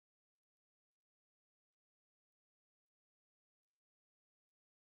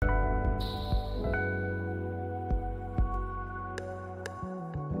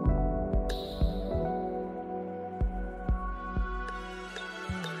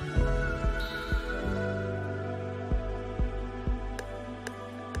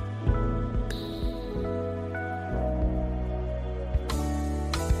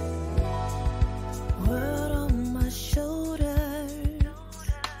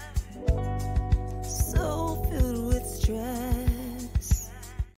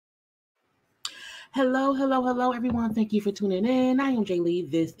Hello, everyone. Thank you for tuning in. I am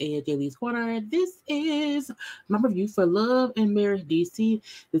Jaylee. This is JayLeesCorner. This is my review for Love and Marriage DC.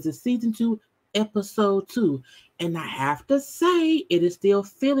 This is season 2, episode 2. And I have to say, it is still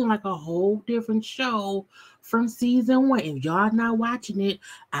feeling like a whole different show from season 1. If y'all not watching it,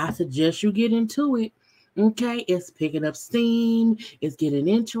 I suggest you get into it. Okay, it's picking up steam. It's getting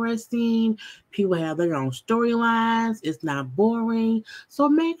interesting. People have their own storylines. It's not boring. So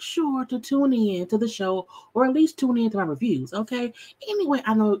make sure to tune in to the show, or at least tune in to my reviews, okay? Anyway,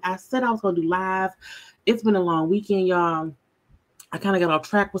 I know I said I was going to do live. It's been a long weekend, y'all. I kind of got off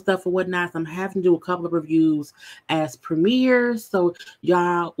track with stuff and whatnot. So I'm having to do a couple of reviews as premieres. So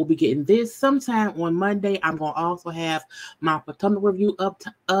y'all will be getting this sometime on Monday. I'm going to also have my Potomac review up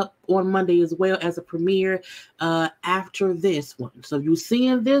on Monday as well as a premiere after this one. So if you're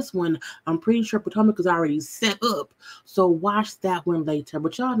seeing this one, I'm pretty sure Potomac is already set up. So watch that one later.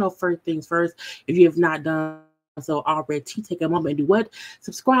 But y'all know first things first, if you have not done so already, take a moment and do what?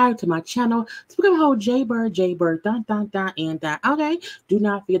 Subscribe to my channel to become a whole JayBird, and okay. Do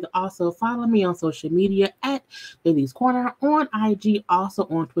not forget to also follow me on social media at JayLeesCorner on IG, also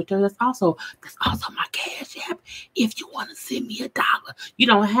on Twitter. That's also my CashApp. If you want to send me $1, you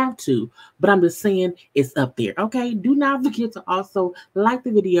don't have to, but I'm just saying it's up there. Okay. Do not forget to also like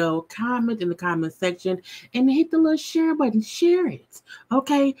the video, comment in the comment section, and hit the little share button. Share it.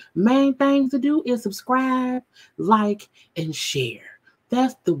 Okay. Main things to do is subscribe, like, and share.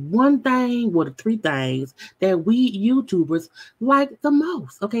 That's the one thing, well, the three things that we YouTubers like the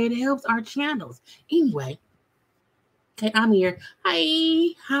most. Okay, it helps our channels. Anyway, okay, I'm here.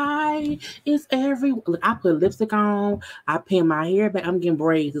 Hi. It's Look, I put lipstick on. I pin my hair back. I'm getting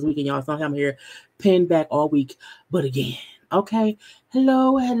braids this weekend, y'all. So I'm here pinned back all week. But again, okay.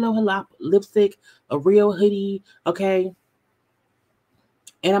 Hello. Lipstick, a real hoodie. Okay.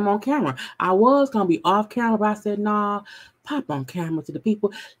 And I'm on camera. I was going to be off camera, but I said, nah, pop on camera to the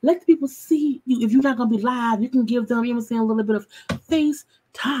people. Let the people see you. If you're not going to be live, you can give them, you know what I'm saying, a little bit of face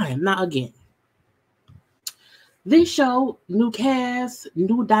time. Now, again, this show, new cast,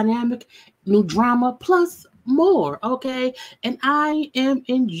 new dynamic, new drama, plus more, okay? And I am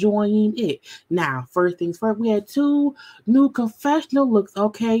enjoying it. Now, first things first, we had 2 new confessional looks,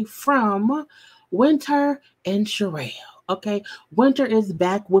 okay, from Winter and Sherrell. Okay, Winter is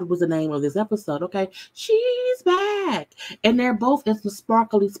back. What was the name of this episode? Okay, she's back, and they're both in some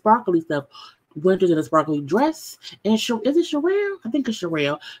sparkly stuff. Winter's in a sparkly dress, and is it Sherrell? I think it's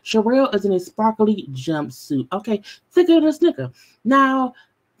Sherrell. Sherrell is in a sparkly jumpsuit. Okay, thicker than a snicker. Now,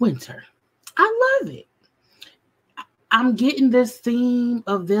 Winter, I love it. I'm getting this theme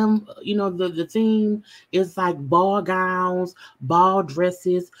of them, you know, the theme is like ball gowns, ball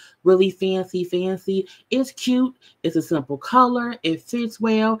dresses, really fancy. It's cute. It's a simple color. It fits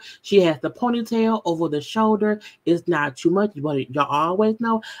well. She has the ponytail over the shoulder. It's not too much, but y'all always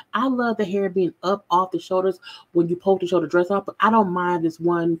know I love the hair being up off the shoulders when you pull the shoulder dress off, but I don't mind this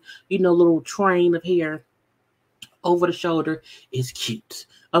one, you know, little train of hair over the shoulder. Is cute.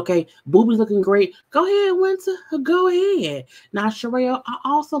 Okay, boobies looking great. Go ahead, Winter. Go ahead. Now, Sherrell, I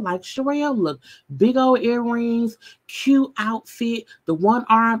also like Sherrell look. Big old earrings, cute outfit. The one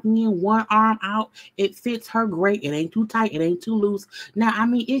arm in, one arm out. It fits her great. It ain't too tight. It ain't too loose. Now, I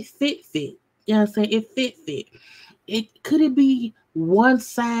mean, it fit. You know what I'm saying? It fit. Could it be one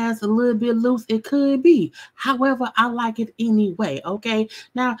size a little bit loose? It could be. However, I like it anyway. Okay.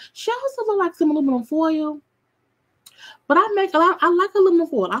 Now, she also look like some aluminum foil. But I like aluminum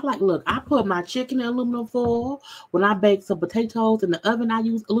foil. Look, I put my chicken in aluminum foil. When I bake some potatoes in the oven, I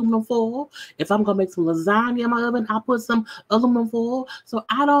use aluminum foil. If I'm going to make some lasagna in my oven, I put some aluminum foil. So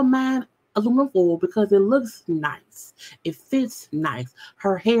I don't mind aluminum foil because it looks nice. It fits nice.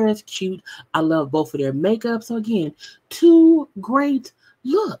 Her hair is cute. I love both of their makeup. So again, 2 great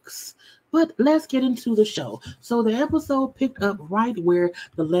looks. But let's get into the show. So the episode picked up right where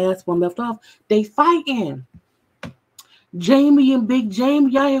the last one left off. They fighting. Jamie and Big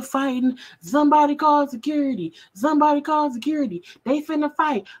Jamie, y'all here fighting. Somebody call security. They finna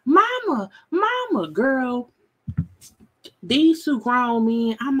fight. Mama, girl. These 2 grown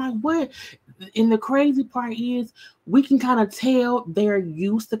men. I'm like, what? And the crazy part is we can kind of tell they're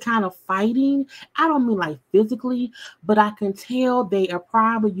used to kind of fighting. I don't mean like physically, but I can tell they are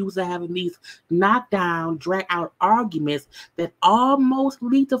probably used to having these knockdown, drag out arguments that almost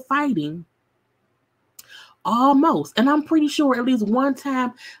lead to fighting. Almost. And I'm pretty sure at least one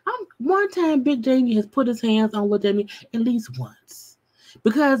time Big Jamie has put his hands on Little Jamie at least once.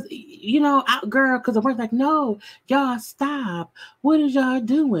 Because, girl, because the work's like, no, y'all stop. What is y'all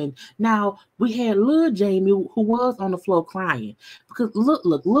doing? Now, we had Lil Jamie who was on the floor crying. Because,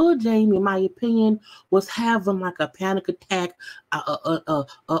 look, Lil Jamie, in my opinion, was having like a panic attack, a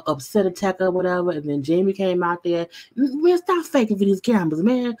upset attack or whatever. And then Jamie came out there. Man, stop faking for these cameras,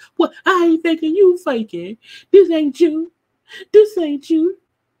 man. What? I ain't faking, you faking. This ain't you. This ain't you.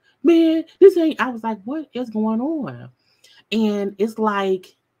 Man, this ain't. I was like, what is going on? And it's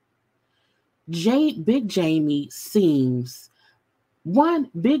like Big Jamie seems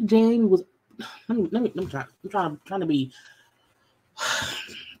Big Jamie was. Let me try. I'm trying to be.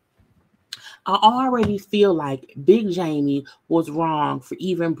 I already feel like Big Jamie was wrong for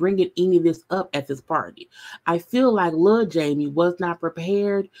even bringing any of this up at this party. I feel like Lil Jamie was not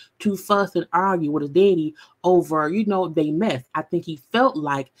prepared to fuss and argue with his daddy over, they mess. I think he felt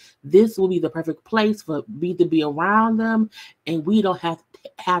like this will be the perfect place for me to be around them, and we don't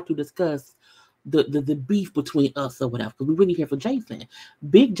have to discuss the beef between us or whatever, because we're really here for Jason.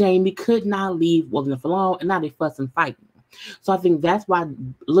 Big Jamie could not leave well enough alone, and now they fuss and fighting. So I think that's why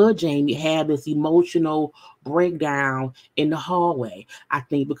Lil Jamie had this emotional breakdown in the hallway. I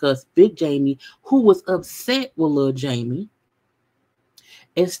think because Big Jamie, who was upset with Lil Jamie,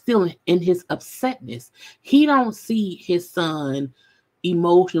 is still in his upsetness. He don't see his son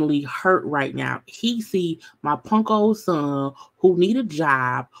emotionally hurt right now. He see my punk old son who need a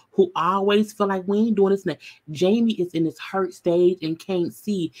job, who always feel like we ain't doing this and that. Jamie is in this hurt stage and can't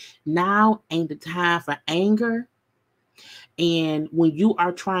see now ain't the time for anger. And when you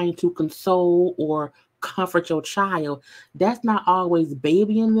are trying to console or comfort your child, that's not always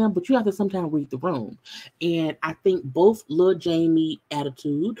babying them, but you have to sometimes read the room. And I think both Lil Jamie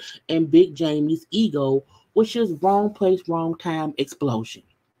attitude and Big Jamie's ego was just wrong place, wrong time explosion.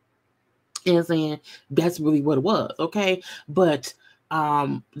 And saying that's really what it was, okay? But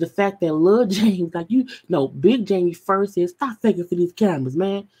the fact that Lil Jamie, Big Jamie first said, stop faking for these cameras,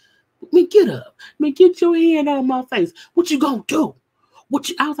 man. Man, get up. Man, get your hand out of my face. What you gonna do?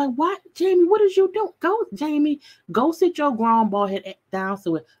 I was like, what? Jamie, what is you doing? Jamie, go sit your grown ball head down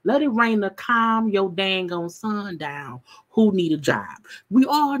so let it rain to calm your dang on son down who need a job. We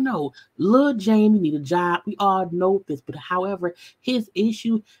all know Lil Jamie need a job. We all know this. But however, his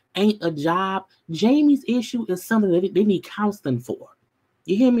issue ain't a job. Jamie's issue is something that they need counseling for.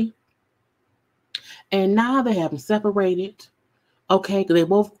 You hear me? And now they have them separated. Okay, because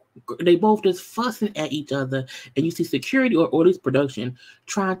they both just fussing at each other, and you see security or at least production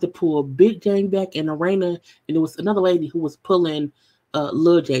trying to pull Big Jamie back in Erana, and there was another lady who was pulling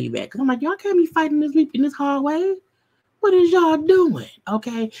Lil Jamie back. Because I'm like, y'all can't be fighting this week in this hallway. What is y'all doing?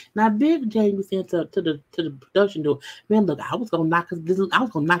 Okay, now Big Jamie said to the production door, man, look, I was gonna knock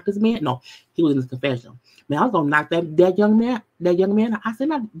this man. No, he was in his confessional. Man, I was gonna knock that young man. I said,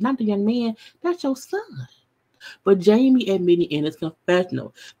 not the young man. That's your son. But Jamie admitted in his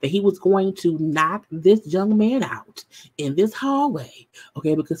confessional that he was going to knock this young man out in this hallway,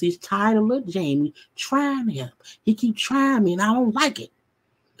 okay, because he's tired of little Jamie trying him. He keeps trying me, and I don't like it.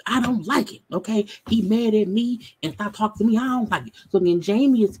 Okay? He mad at me and stop talking to me. I don't like it. So then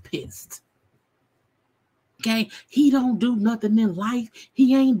Jamie is pissed. Okay? He don't do nothing in life.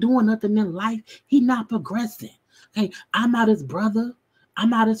 He ain't doing nothing in life. He not progressing. Okay? I'm not his brother. I'm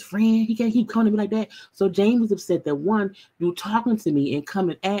not his friend. He can't keep coming to me like that. So Jamie's upset that one, you talking to me and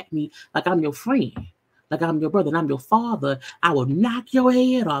coming at me like I'm your friend, like I'm your brother and I'm your father. I will knock your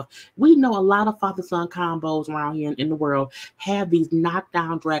head off. We know a lot of father-son combos around here in the world have these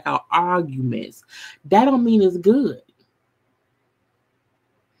knockdown, drag-out arguments. That don't mean it's good.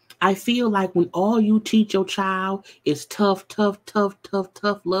 I feel like when all you teach your child is tough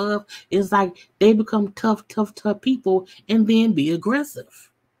love, it's like they become tough people and then be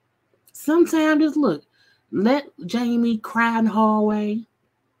aggressive. Sometimes just look, let Jamie cry in the hallway,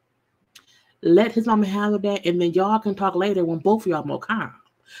 let his mama handle that, and then y'all can talk later when both of y'all more calm.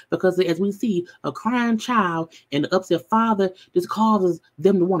 Because as we see, a crying child and an upset father just causes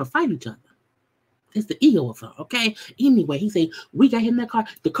them to want to fight each other. It's the ego of her, okay? Anyway, he said, we got him that car.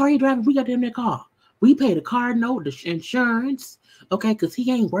 The car he driving, we got him that car. We pay the car note, the insurance, okay? Because he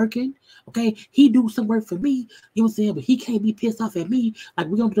ain't working, okay? He do some work for me, you know what I'm saying? But he can't be pissed off at me like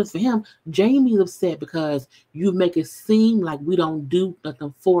we don't do this for him. Jamie's upset because you make it seem like we don't do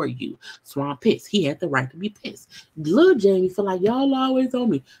nothing for you. So I'm pissed. He had the right to be pissed. Little Jamie feel like y'all always on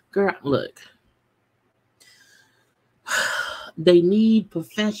me. Girl, look. They need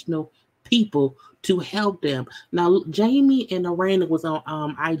professional people to help them. Now, Jamie and Erana was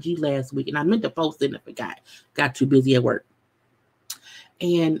on IG last week, and I meant to post it and I forgot. Got too busy at work.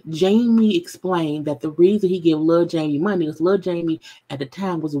 And Jamie explained that the reason he gave Lil Jamie money was Lil Jamie at the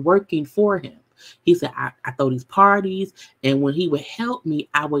time was working for him. He said, I throw these parties, and when he would help me,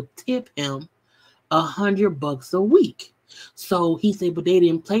 I would tip him $100 a week. So he said, but they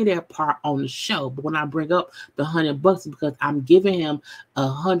didn't play their part on the show. But when I bring up the $100, because I'm giving him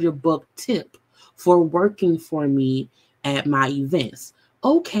 $100 tip for working for me at my events.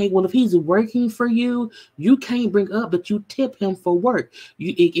 Okay, well, if he's working for you, you can't bring up that you tip him for work.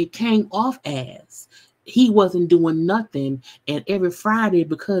 It came off as he wasn't doing nothing, and every Friday,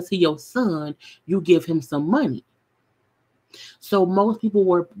 because he's your son, you give him some money. So most people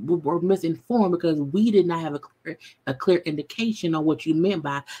were misinformed because we did not have a clear indication on what you meant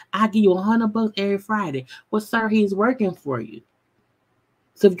by, I give you $100 every Friday. Well, sir, he's working for you.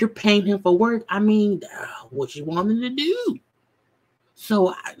 So if you're paying him for work, I mean, what you want him to do?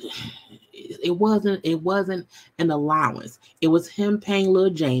 So it wasn't an allowance. It was him paying Lil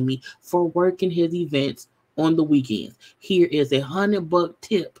Jamie for working his events on the weekends. Here is $100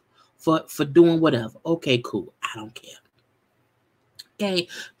 tip for doing whatever. Okay, cool. I don't care. Okay,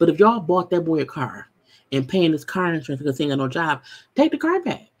 but if y'all bought that boy a car and paying his car insurance because he ain't got no job, take the car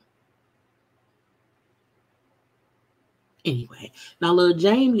back. Anyway, now Lil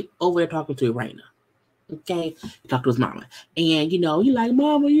Jamie over there talking to Erana. Okay, he talked to his mama. And, he like,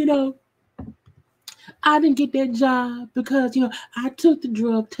 Mama, I didn't get that job because, I took the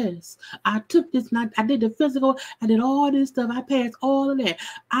drug test. I took this, I did the physical. I did all this stuff. I passed all of that.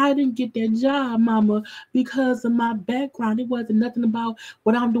 I didn't get that job, Mama, because of my background. It wasn't nothing about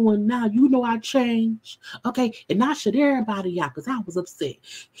what I'm doing now. I changed. Okay, and I shut everybody out because I was upset.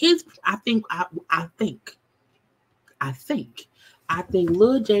 I think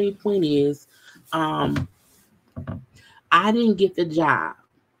Lil Jamie's point is, I didn't get the job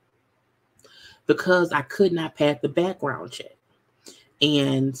because I could not pass the background check.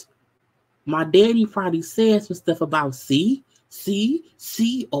 And my daddy probably said some stuff about see,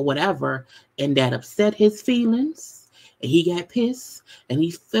 or whatever, and that upset his feelings, and he got pissed, and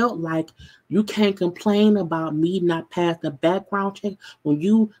he felt like you can't complain about me not passing the background check when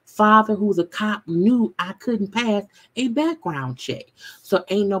you, father who's a cop, knew I couldn't pass a background check. So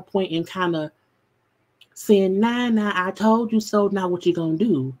ain't no point in kind of saying, nah, I told you so, now what you gonna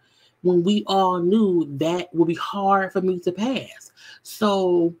do? When we all knew that would be hard for me to pass.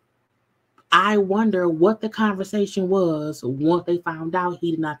 So I wonder what the conversation was once they found out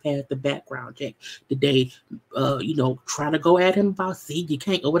he did not pass the background check. Did they, try to go at him about, see, you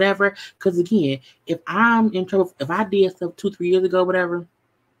can't, or whatever? Because again, if I'm in trouble, if I did stuff 2-3 years ago, whatever,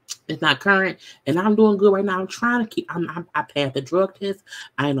 it's not current, and I'm doing good right now. I'm trying to keep. I passed the drug test.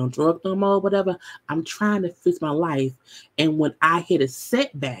 I ain't on drugs no more. Whatever. I'm trying to fix my life. And when I hit a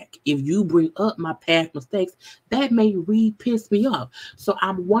setback, if you bring up my past mistakes, that may piss me off. So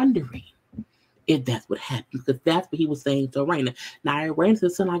I'm wondering if that's what happened, because that's what he was saying to Erana. Now Erana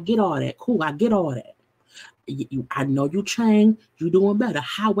said, "Son, I get all that. Cool, I get all that. I know you changed. You doing better.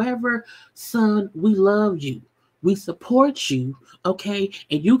 However, son, we love you. We support you, okay?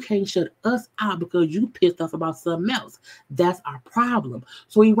 And you can't shut us out because you pissed off about something else. That's our problem."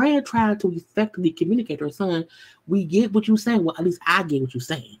 So Erana tried to effectively communicate to her son, we get what you're saying. Well, at least I get what you're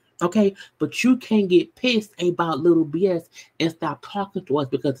saying, okay? But you can't get pissed about little BS and stop talking to us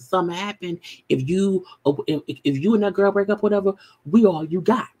because if something happened, if you and that girl break up, whatever, we all you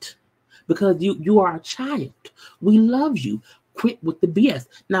got. Because you are a child. We love you. Quit with the BS.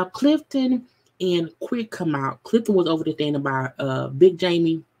 Now, Clifton and Quick come out. Clifton was over the thing about Big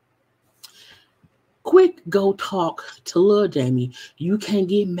Jamie. Quick go talk to Lil Jamie. You can't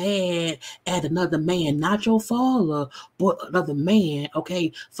get mad at another man, not your father, but another man,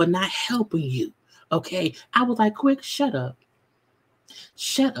 okay, for not helping you. Okay. I was like, Quick, shut up.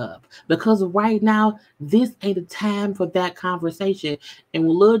 Shut up. Because right now, this ain't the time for that conversation. And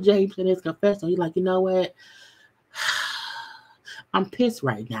when Lil Jamie in his confession, he's like, you know what? I'm pissed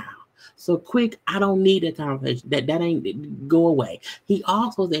right now. So Quick, I don't need that conversation. That ain't go away. He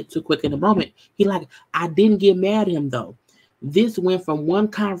also said to Quick in a moment, he like, I didn't get mad at him though. This went from one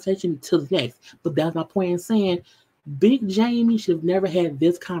conversation to the next. But that's my point in saying Big Jamie should have never had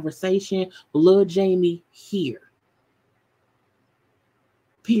this conversation with Lil Jamie here.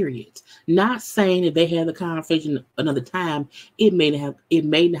 Period. Not saying that they had the conversation another time, it may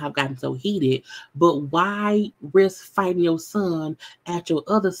not have gotten so heated, but why risk fighting your son at your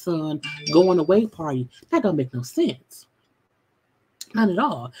other son going away party? That don't make no sense. Not at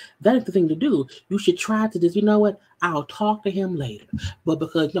all. That is the thing to do. You should try to just, you know what? I'll talk to him later. But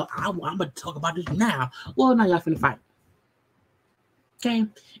because I'm gonna talk about this now. Well, now y'all finna fight. Okay.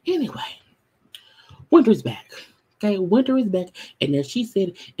 Anyway, winter's back. Okay, Winter is back. And then she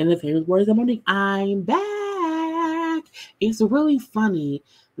said, in the famous words of Monique, I'm back. It's really funny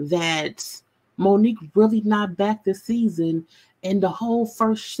that Monique really not back this season, and the whole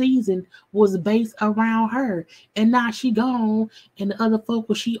first season was based around her. And now she gone, and the other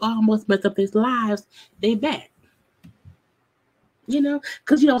folks, she almost messed up their lives, they back.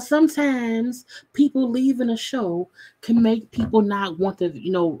 Because sometimes people leaving a show can make people not want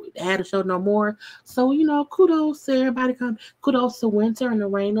to add a show no more. So kudos to everybody. Kudos to Winter and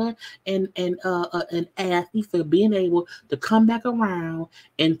Erana and Ashley for being able to come back around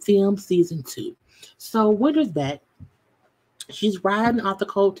and film season 2. So Winter's back. She's riding off the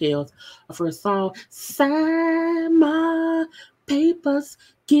coattails of her song, Sign My Papers,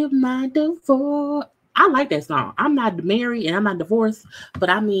 Give My Divorce. I like that song. I'm not married and I'm not divorced, but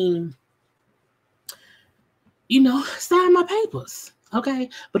I mean, sign my papers. Okay.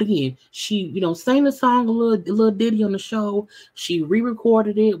 But again, she, sang the song a little ditty on the show. She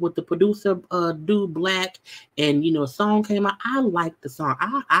re-recorded it with the producer, dude Black, and a song came out. I like the song.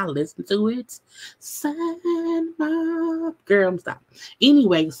 I listened to it. Sign my girl, stop.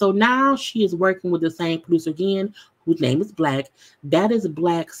 Anyway, so now she is working with the same producer again, whose name is Black. That is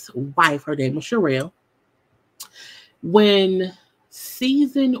Black's wife. Her name is Sherrell. When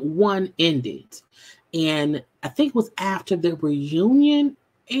season 1 ended, and I think it was after the reunion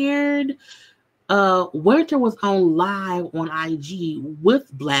aired, Winter was on live on IG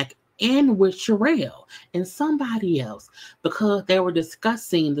with Black and with Sherrell and somebody else because they were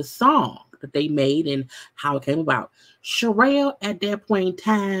discussing the song that they made and how it came about. Sherrell at that point in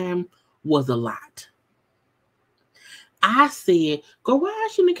time was a lot. I said, "Go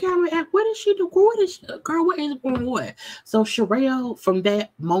watch in the camera. What is she doing? What is she, girl? What is going on?" So Sherrell, from that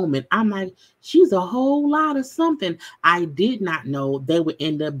moment, I'm like, she's a whole lot of something. I did not know they would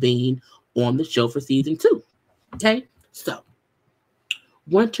end up being on the show for season 2. Okay, so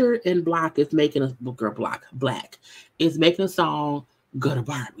Winter and Black is making Black is making a song, Gutter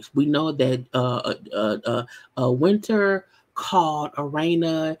Barbies. We know that Winter called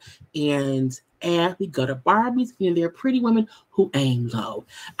Erana and Ashley Gutter Barbies, and they're pretty women who aim low.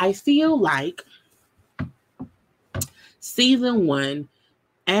 I feel like season 1,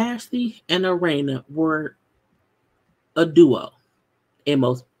 Ashley and Erana were a duo in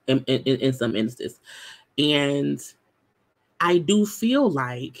some instances, and I do feel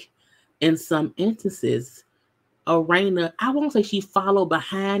like in some instances, Erana, I won't say she followed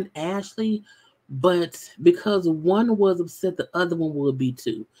behind Ashley, but because one was upset, the other one would be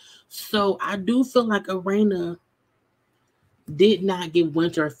too. So I do feel like Erana did not give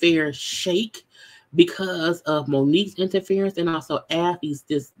Winter a fair shake because of Monique's interference and also Ashley's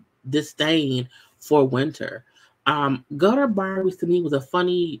disdain for Winter. Gutter Barbies to me was a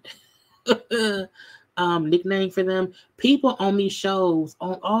funny nickname for them. People on these shows,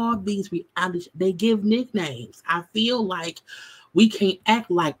 on all these reality, they give nicknames. I feel like we can't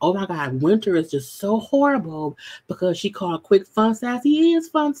act like, oh my God, Winter is just so horrible because she called Quick fun size. He is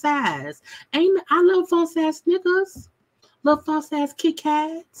fun size. I love fun size Snickers. Love fun size Kit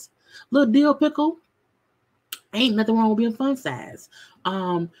Kats. Little dill pickle. Ain't nothing wrong with being fun size.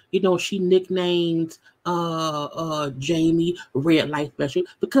 She nicknamed Jamie Red Light Special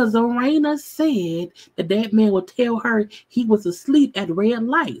because Erana said that man would tell her he was asleep at red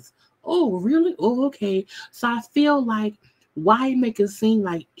lights. Oh, really? Oh, okay. So I feel like, why make it seem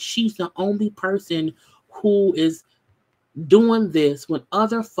like she's the only person who is doing this when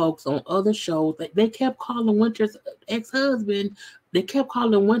other folks on other shows, they kept calling Winter's ex-husband, they kept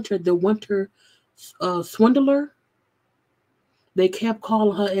calling Winter the Winter swindler. They kept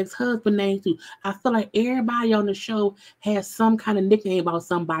calling her ex-husband name too. I feel like everybody on the show has some kind of nickname about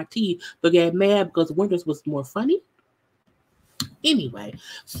somebody, but get mad because Winter's was more funny. Anyway,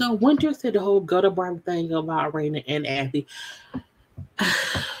 so Winter said the whole Gutter Barbie thing about Erana and Ashley.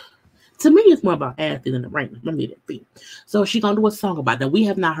 To me, it's more about Ashley than Erana. Let me that be. So she's gonna do a song about that. We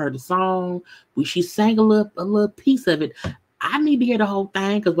have not heard the song. She sang a little piece of it. I need to hear the whole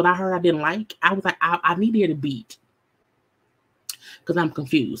thing because what I heard I didn't like. I was like, I need to hear the beat because I'm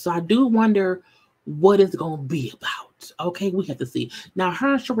confused. So I do wonder what it's gonna be about. Okay, we have to see. Now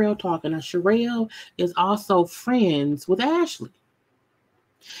her and Sherrell talking. Now Sherrell is also friends with Ashley.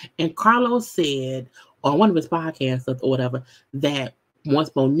 And Carlos said on one of his podcasts or whatever that once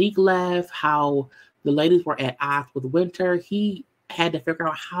Monique left, how the ladies were at odds with Winter, he had to figure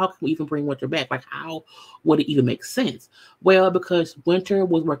out how can we even bring Winter back? Like, how would it even make sense? Well, because Winter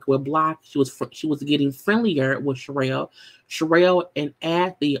was working with Block, she was getting friendlier with Sherrell. Sherrell and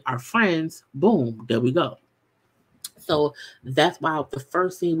Ashley are friends. Boom, there we go. So that's why the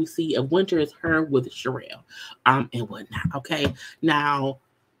first thing we see of Winter is her with Sherrell, and whatnot. Okay, now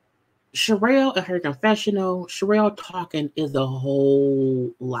Sherrell and her confessional, Sherrell talking is a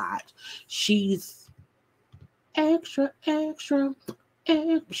whole lot. She's extra, extra,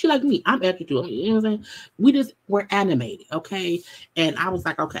 she like me. I'm extra too. You know what I'm saying? We're animated, okay? And I was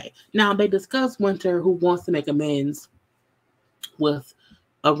like, okay. Now they discuss Winter, who wants to make amends with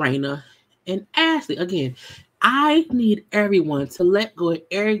Erana and Ashley. Again, I need everyone to let go of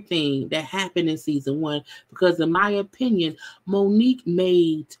everything that happened in season 1 because, in my opinion, Monique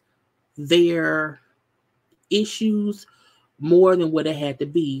made their issues more than what it had to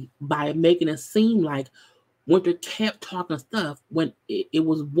be by making it seem like Winter kept talking stuff when it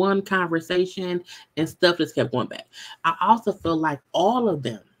was one conversation and stuff just kept going back. I also feel like all of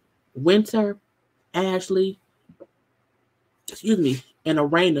them, Winter, Ashley, and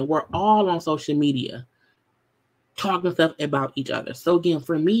Erana, were all on social media talking stuff about each other. So again,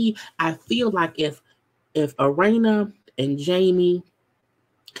 for me, I feel like if Erana and Jamie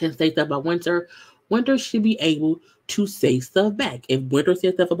can say stuff about Winter, Winter should be able to say stuff back. If Winter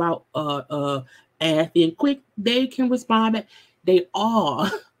says stuff about Ashley and Quick, they can respond back. They all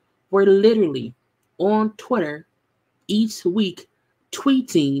were literally on Twitter each week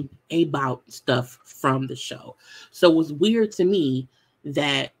tweeting about stuff from the show. So it was weird to me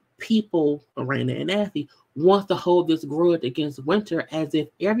that people, Erana and Ashley, want to hold this grudge against Winter as if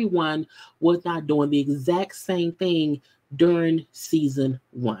everyone was not doing the exact same thing during season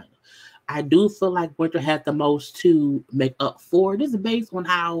 1. I do feel like Winter had the most to make up for. This is based on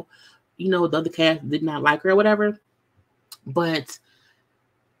how, the other cast did not like her or whatever. But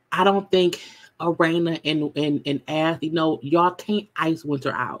I don't think Erana and Ashley, y'all can't ice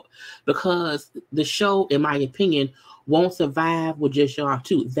Winter out because the show, in my opinion, won't survive with just y'all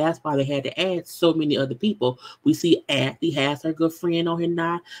two. That's why they had to add so many other people. We see Ashley has her good friend on here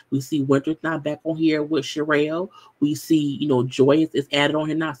now. We see Winter's not back on here with Sherrell. We see, Joyce is added on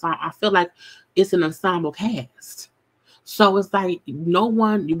here now. So I feel like it's an ensemble cast. So it's like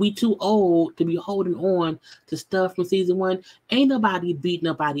we too old to be holding on to stuff from season 1. Ain't nobody beat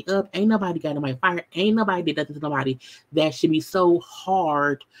nobody up. Ain't nobody got nobody fired. Ain't nobody did nothing to nobody. That should be so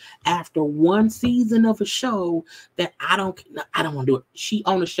hard after one season of a show that I don't want to do it. She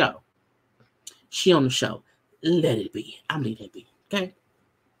on the show. Let it be. I'm letting it be. Okay.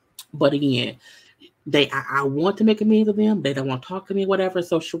 But again, I want to make amends with them. They don't want to talk to me, whatever.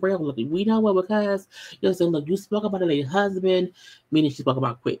 So Sherrell, look, we know what, because look, you spoke about a lady's husband, meaning she spoke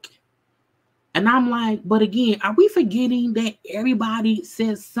about Quick. And I'm like, but again, are we forgetting that everybody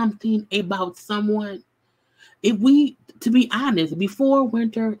says something about someone? To be honest, before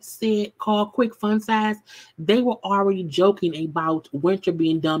Winter called Quick fun size, they were already joking about Winter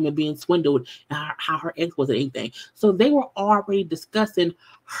being dumb and being swindled and how her ex wasn't anything. So they were already discussing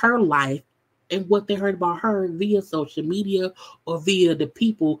her life and what they heard about her via social media or via the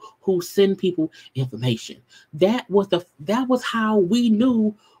people who send people information. That was how we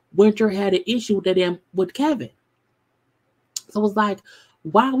knew Winter had an issue with Kevin. So it was like,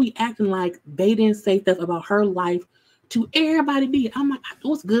 why are we acting like they didn't say stuff about her life to everybody did? I'm like,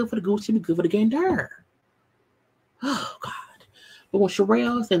 what's good for the goose should be good for the gander. Oh God. But when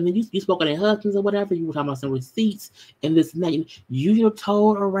Sherrell said, you spoke of their husbands or whatever, you were talking about some receipts and this and that. You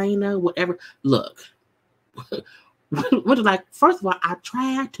told Erana, whatever. Look, like, first of all, I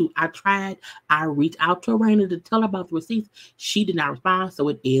reached out to Erana to tell her about the receipts. She did not respond, so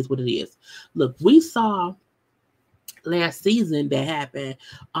it is what it is. Look, we saw last season that happened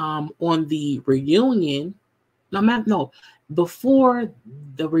on the reunion. No, before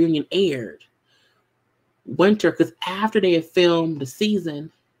the reunion aired, Winter, because after they had filmed the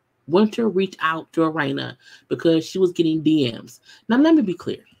season, Winter reached out to Erana because she was getting DMs. Now, let me be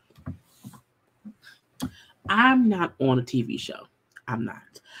clear. I'm not on a TV show. I'm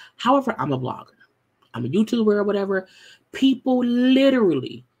not. However, I'm a blogger. I'm a YouTuber or whatever. People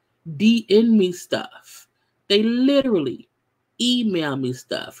literally DM me stuff. They literally email me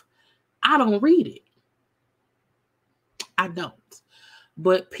stuff. I don't read it. I don't.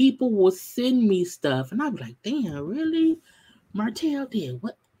 But people will send me stuff, and I'll be like, damn, really? Martell did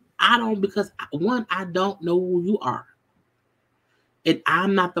what? I don't, because one, I don't know who you are. And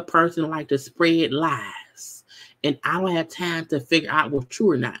I'm not the person like to spread lies. And I don't have time to figure out what's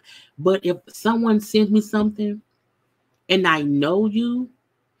true or not. But if someone sends me something and I know you,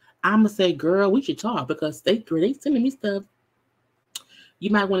 I'm going to say, girl, we should talk, because they sending me stuff.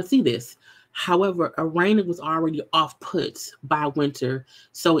 You might want to see this. However, Erana was already off put by Winter.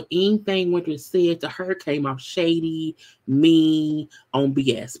 So anything Winter said to her came off shady, mean, on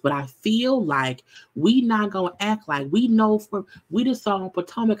BS. But I feel like we not gonna act like we know we just saw on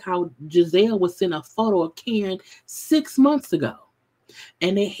Potomac how Giselle was sent a photo of Karen 6 months ago.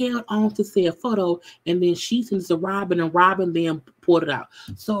 And they held on to say a photo, and then she sends to Robin, and Robin then pulled it out.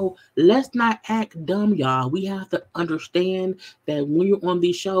 So let's not act dumb, y'all. We have to understand that when you're on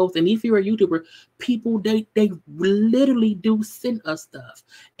these shows, and if you're a YouTuber, people they literally do send us stuff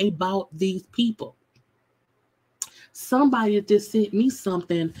about these people. Somebody just sent me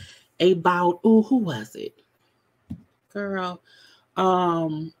something about who was it? Girl.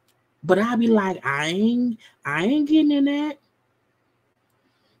 But I'd be like, I ain't getting in that.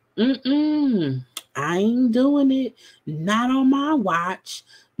 I ain't doing it. Not on my watch.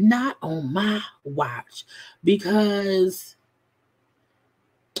 Not on my watch. Because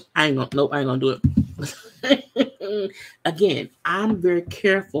I ain't gonna do it. Again, I'm very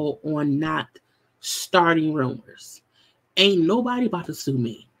careful on not starting rumors. Ain't nobody about to sue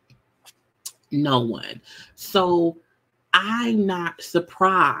me. No one. So I'm not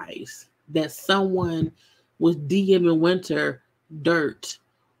surprised that someone was DMing Winter dirt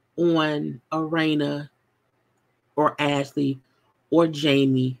on Erana or Ashley or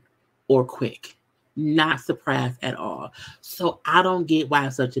Jamie or Quick. Not surprised at all. So I don't get why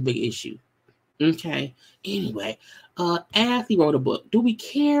it's such a big issue. Okay. Anyway, Ashley wrote a book. Do we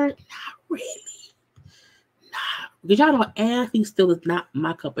care? Not really. Because y'all know Ashley still is not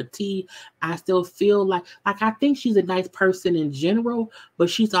my cup of tea. I still feel like I think she's a nice person in general, but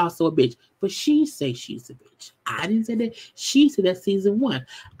she's also a bitch. But she says she's a bitch. I didn't say that. She said that season 1.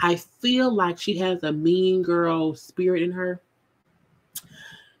 I feel like she has a mean girl spirit in her.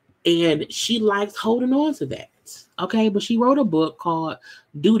 And she likes holding on to that. Okay, but she wrote a book called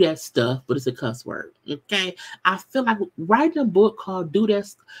Do That Stuff, but it's a cuss word. Okay, I feel like writing a book called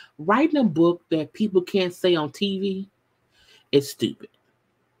writing a book that people can't say on TV is stupid.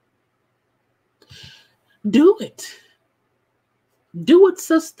 Do it. Do it,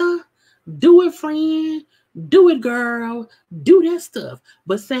 sister. Do it, friend. Do it, girl. Do that stuff.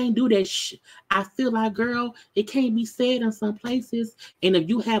 But saying do that I feel like, girl, it can't be said in some places. And if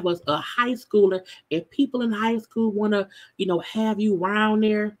you have a high schooler, if people in high school want to, have you around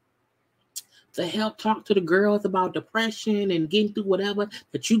there to help talk to the girls about depression and getting through whatever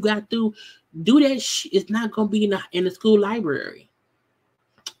that you got through, do that it's not going to be in the school library.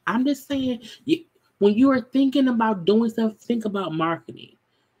 I'm just saying, when you are thinking about doing stuff, think about marketing.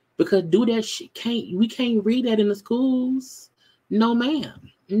 Because do that shit we can't read that in the schools. No, ma'am.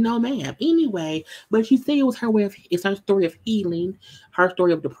 No, ma'am. Anyway, but she said it's her story of healing, her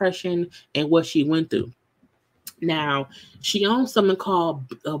story of depression, and what she went through. Now, she owns something called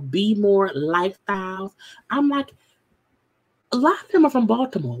Be More Lifestyles. I'm like, a lot of them are from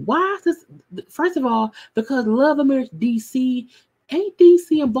Baltimore. Why is this? First of all, because Love America DC, ain't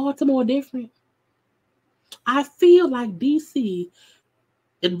DC and Baltimore different? I feel like DC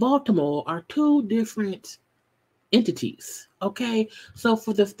in Baltimore are two different entities. Okay, so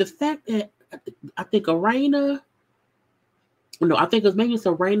for the fact that I think Erana, I think maybe it's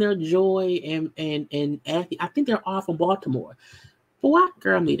Erana, Joy, and Ashley. I think they're all from Baltimore. But what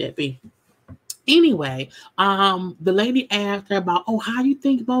girl need that be? Anyway, the lady asked her about, how you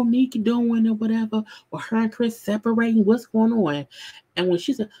think Monique doing or whatever, or her and Chris separating, what's going on? And when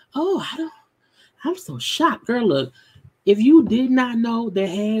she said, I'm so shocked, girl. Look. If you did not know, they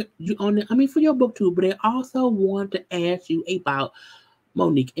had you on for your book too, but they also wanted to ask you about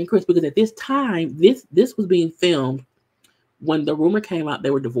Monique and Chris, because at this time, this was being filmed when the rumor came out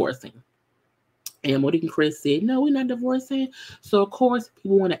they were divorcing. And Monique and Chris said, no, we're not divorcing. So, of course,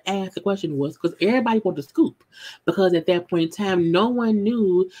 people want to ask the question because everybody wanted to scoop. Because at that point in time, no one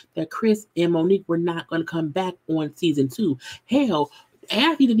knew that Chris and Monique were not going to come back on season 2. Hell,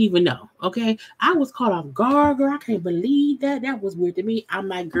 Ashley didn't even know, okay? I was caught off guard, girl. I can't believe that. That was weird to me. I'm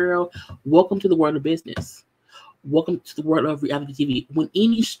like, girl, welcome to the world of business. Welcome to the world of reality TV. When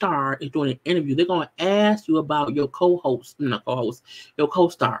any star is doing an interview, they're going to ask you about your your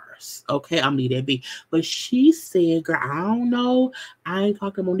co-stars, okay? I'm leave that be. But she said, girl, I don't know. I ain't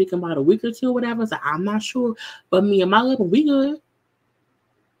talking to Monique about a week or two or whatever, so I'm not sure. But me and my husband, we good.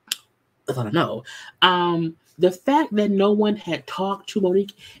 That's all I know. The fact that no one had talked to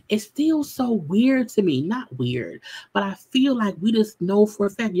Monique is still so weird to me. Not weird, but I feel like we just know for a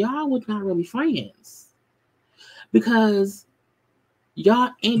fact y'all was not really friends. Because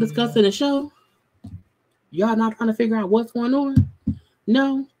y'all ain't discussing the show. Y'all not trying to figure out what's going on.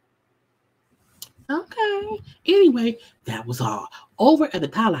 No. Okay. Anyway, that was all. Over at the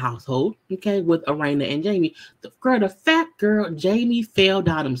Tyler household, okay, with Erana and Jamie, the fat girl, Jamie fell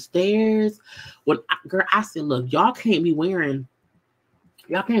down them stairs. I said, look, y'all can't be wearing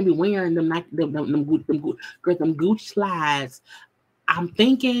them like them Gucci slides. I'm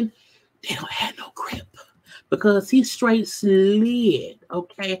thinking they don't have no grip because he straight slid.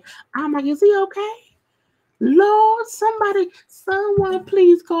 Okay. I'm like, is he okay? Lord, someone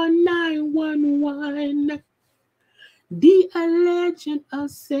please call 911. The alleged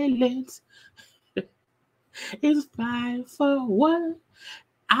assailant is 541.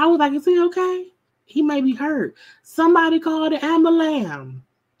 I was like, is he okay? He may be hurt. Somebody called the ambulance.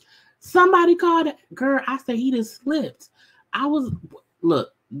 Somebody called it. Girl, I said he just slipped.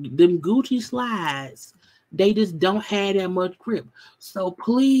 Look, them Gucci slides, they just don't have that much grip. So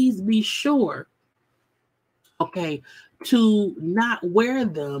please be sure, okay, to not wear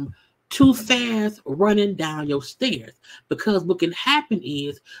them too fast running down your stairs. Because what can happen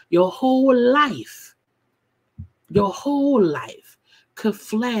is your whole life could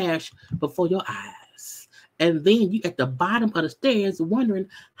flash before your eyes. And then you at the bottom of the stairs wondering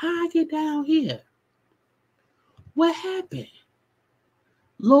how I get down here. What happened?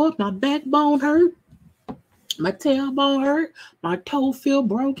 Lord, my backbone hurt. My tailbone hurt. My toe feel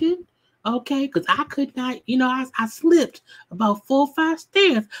broken. Okay, because I could not, I slipped about 4 or 5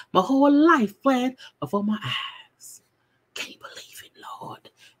 stairs. My whole life flashed before my eyes. Can't believe it,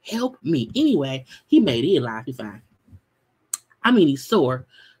 Lord. Help me. Anyway, he made it alive. He's fine. I mean, he's sore,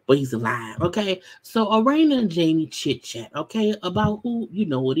 but he's alive. Okay, so Erana and Jamie chit chat. Okay, about who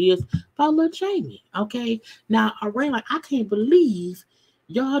it is about little Jamie. Okay, now Erana, I can't believe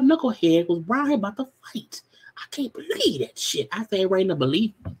y'all knucklehead was around here about to fight. I can't believe that shit. I say Erana,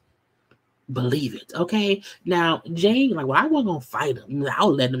 believe it. Okay, now Jamie like, well, I wasn't gonna fight him.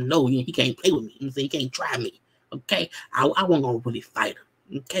 I'll let him know he can't play with me. He can't try me. Okay, I wasn't gonna really fight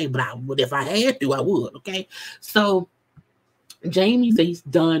him. Okay, but if I had to, I would. Okay, so Jamie said he's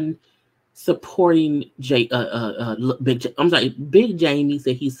done supporting Big Jamie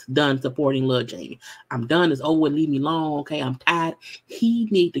said he's done supporting Lil Jamie. I'm done. It's over. Leave me alone. Okay, I'm tired. He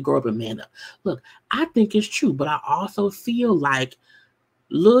need to grow up and man up. Look, I think it's true, but I also feel like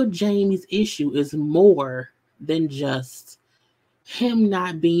Lil Jamie's issue is more than just him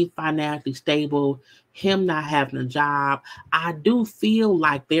not being financially stable, him not having a job. I do feel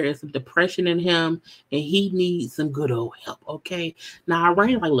like there is some depression in him and he needs some good old help. Okay. Now I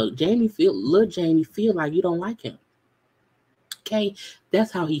ran like, look, Lil Jamie feel like you don't like him. Okay.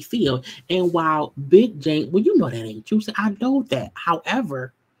 That's how he feel. And while Big Jamie, well, you know that ain't true. So I know that.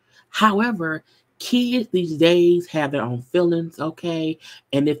 However, kids these days have their own feelings, okay?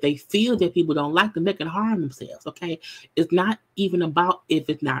 And if they feel that people don't like them, they can harm themselves, okay? It's not even about if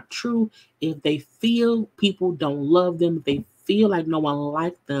it's not true. If they feel people don't love them, if they feel like no one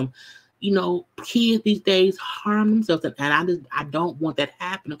likes them, kids these days harm themselves. And I don't want that to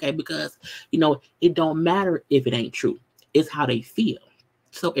happen, okay? Because, it don't matter if it ain't true. It's how they feel.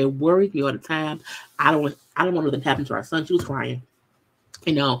 So it worries me all the time. I don't want nothing to happen to our son. She was crying,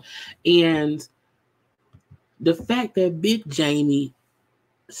 and the fact that Big Jamie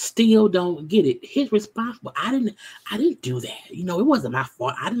still don't get it, his responsible. I didn't do that. It wasn't my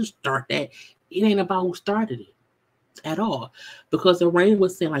fault. I didn't start that. It ain't about who started it at all. Because Erana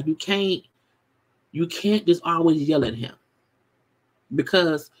was saying like you can't just always yell at him.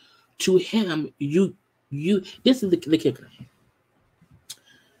 Because to him, you this is the kicker.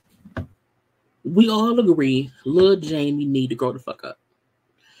 We all agree Lil Jamie need to grow the fuck up.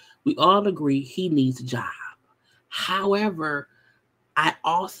 We all agree he needs a job. However, I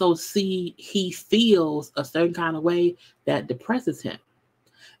also see he feels a certain kind of way that depresses him.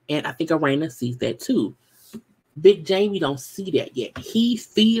 And I think Erana sees that too. Big Jamie don't see that yet. He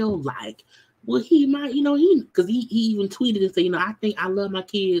feel like, well, he might, because he even tweeted and said, I think I love my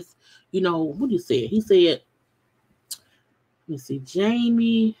kids. What did he say? He said, let me see,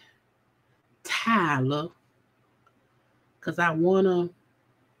 Jamie, Tyler, because I wanna,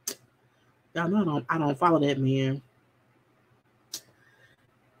 y'all know I don't follow that man.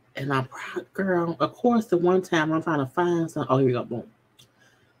 And I'm proud, girl. Of course, the one time I'm trying to find something. Oh, here we go. Boom.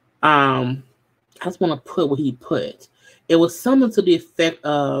 I just want to put what he put. It was something to the effect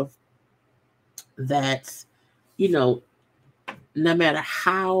of that, no matter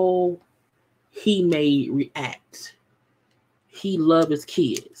how he may react, he loves his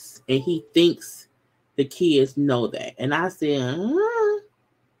kids. And he thinks the kids know that. And I said,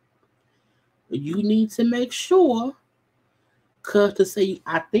 you need to make sure. Because to say,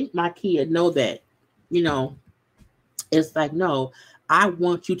 I think my kid know that, it's like, no, I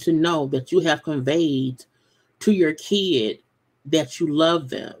want you to know that you have conveyed to your kid that you love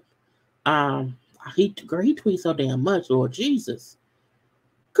them. He tweets so damn much, Lord Jesus.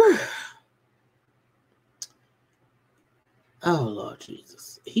 Girl. Oh Lord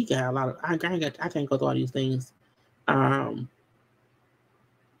Jesus. He got a lot of I can't go through all these things.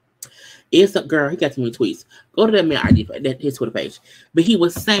 It's a girl, he got too many tweets. Go to that man ID, his Twitter page. But he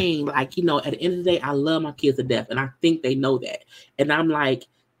was saying, like, you know, at the end of the day, I love my kids to death, and I think they know that. And I'm like,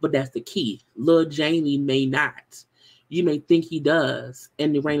 but that's the key. Lil Jamie may not. You may think he does.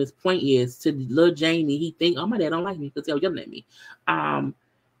 And Erana's point is, to Lil Jamie, he think, oh, my dad don't like me because they're yelling at me.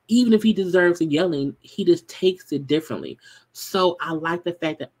 Even if he deserves the yelling, he just takes it differently. So I like the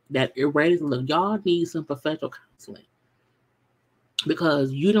fact that Erana's, look, y'all need some professional counseling.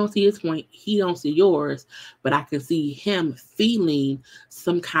 Because you don't see his point, he don't see yours, but I can see him feeling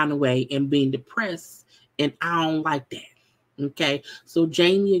some kind of way and being depressed, and I don't like that. Okay, so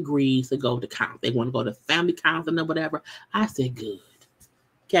Jamie agrees to go to counsel. They want to go to family counseling or whatever. I said good.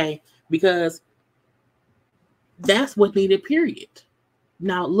 Okay, because that's what needed, period.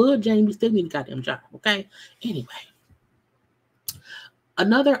 Now, little Jamie still need a goddamn job. Okay, anyway.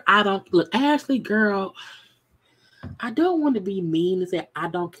 Another I don't look, Ashley, girl. I don't want to be mean and say I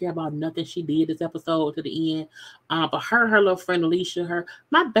don't care about nothing she did this episode to the end. But her little friend Alicia,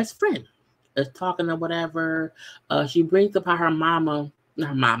 my best friend, is talking or whatever. She brings up how her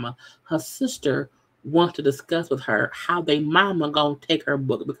sister wants to discuss with her how they mama gonna take her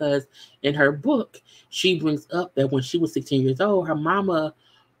book, because in her book she brings up that when she was 16 years old, her mama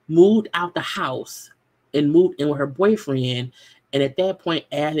moved out the house and moved in with her boyfriend, and at that point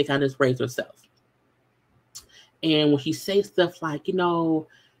Ashley kind of just raised herself. And when she says stuff like, you know,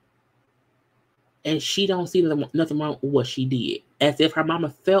 and she don't see nothing wrong with what she did, as if her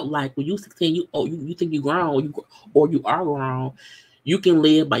mama felt like when you 16, you think you grown, or you are grown, you can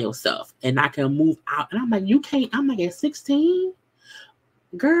live by yourself, and I can move out. And I'm like, you can't. I'm like, at 16,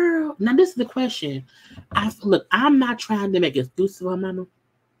 girl. Now this is the question. I'm not trying to make excuses for her mama.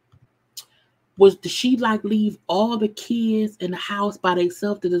 Did she like leave all the kids in the house by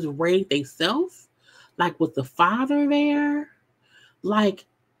themselves to just raise themselves? Like, was the father there? Like,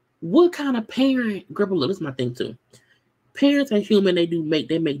 what kind of parent? Girl, look, this is my thing too. Parents are human.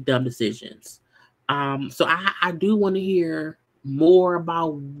 They make dumb decisions. So I do want to hear more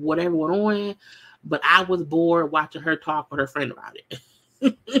about whatever went on, but I was bored watching her talk with her friend about it.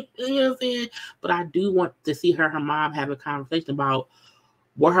 You know what I'm saying? But I do want to see her mom have a conversation about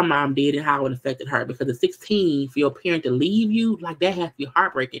what her mom did and how it affected her. Because at 16, for your parent to leave you, like, that has to be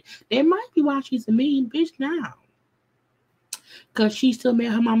heartbreaking. That might be why she's a mean bitch now. Because she still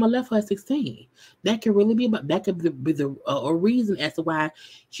mad her mama left her at 16. That could really be a reason as to why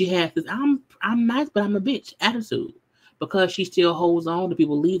she has this I'm nice but I'm a bitch attitude. Because she still holds on to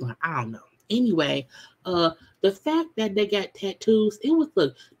people leaving her. I don't know. Anyway, the fact that they got tattoos,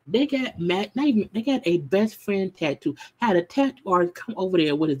 they got a best friend tattoo. Had a tattoo artist come over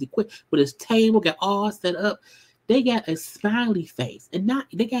there with his table, got all set up. They got a smiley face, and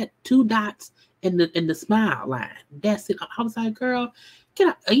they got 2 dots in the smile line. That's it. I was like, girl, get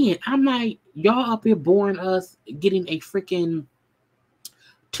out again. I'm like, y'all up here boring us, getting a freaking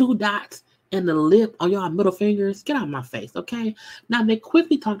 2 dots and the lip on y'all middle fingers. Get out of my face, okay? Now, they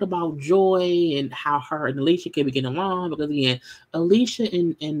quickly talked about Joy and how her and Alicia can be getting along, because again, Alicia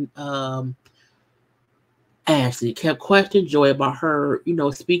and Ashley kept questioning Joy about her, you know,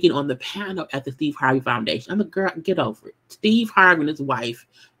 speaking on the panel at the Steve Harvey Foundation. I'm like, girl, get over it. Steve Harvey and his wife,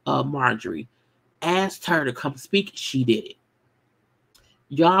 Marjorie, asked her to come speak. She did it.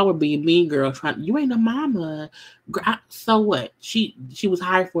 Y'all were being mean, girl. You ain't a mama. So what? She was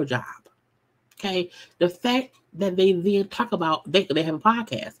hired for a job. Okay, the fact that they then talk about they have a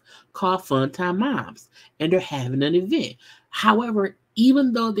podcast called Fun Time Moms, and they're having an event. However,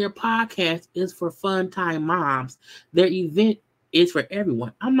 even though their podcast is for Fun Time Moms, their event is for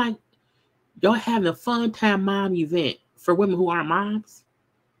everyone. I'm like, y'all having a Fun Time Mom event for women who aren't moms?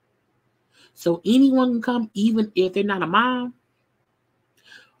 So anyone can come, even if they're not a mom?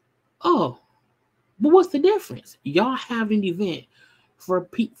 Oh, but what's the difference? Y'all have an event for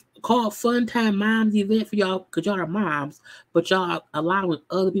people called Fun Time Moms event for y'all, because y'all are moms, but y'all allowing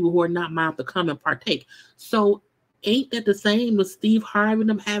other people who are not moms to come and partake. So ain't that the same as Steve Harvey and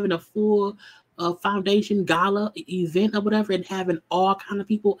them having a full foundation gala event or whatever, and having all kind of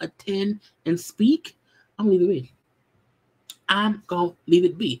people attend and speak? I'm gonna leave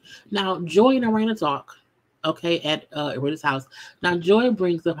it be. Now, Joy and Erana talk. okay, at Arena's house. Now, Joy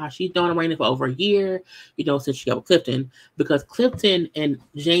brings up how she's known Erana for over a year, since she got with Clifton, because Clifton and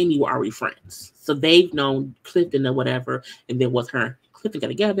Jamie were already friends. So they've known Clifton or whatever, and then once her and Clifton got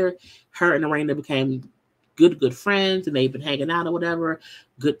together, her and Erana became good friends, and they've been hanging out or whatever.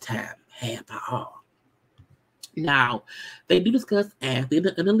 Good time had by all. Now, they do discuss Ashley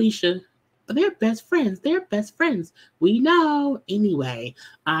and Alicia, but they're best friends. They're best friends. We know. Anyway,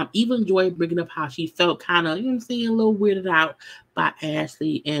 even Joy bringing up how she felt kind of, a little weirded out by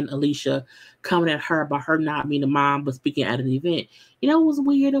Ashley and Alicia coming at her about her not being a mom, but speaking at an event. It was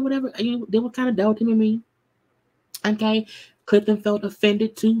weird or whatever. They were kind of doubt him and me. Okay. Clifton felt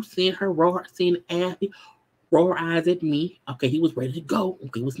offended too, seeing Ashley roll her eyes at me. Okay, he was ready to go.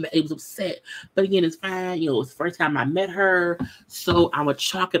 Okay, he was upset. But again, it's fine. It's the first time I met her. So I'm going to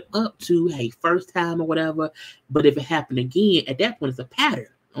chalk it up to, hey, first time or whatever. But if it happened again, at that point, it's a pattern.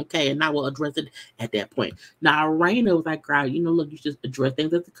 Okay, and I will address it at that point. Now, Erana was like, girl, look, you just address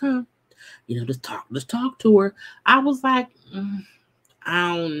things as they come. Just talk to her. I was like,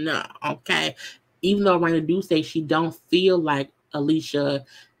 I don't know. Okay. Even though Erana do say she don't feel like Alicia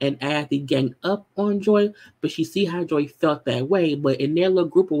and Ashley gang up on Joy, but she see how Joy felt that way. But in their little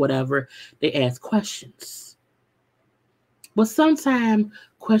group or whatever, they ask questions. But sometimes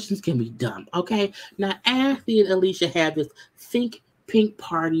questions can be dumb. Okay. Now Ashley and Alicia have this Think Pink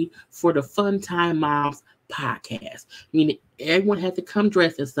party for the Fun Time Moms podcast. Meaning everyone has to come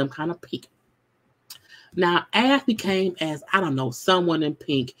dressed in some kind of pink. Now Ashley came as, I don't know, someone in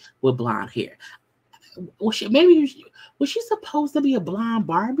pink with blonde hair. Was she supposed to be a blonde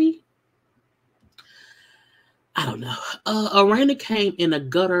Barbie? I don't know. Erana came in a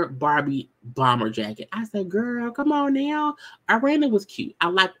gutter Barbie bomber jacket. I said, "Girl, come on now." Erana was cute. I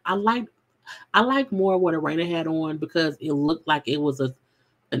like more what Erana had on because it looked like it was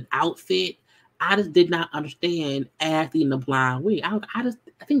an outfit. I just did not understand Ashley in the blonde wig. I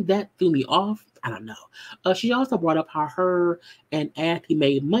think that threw me off. I don't know. She also brought up how her and Ashley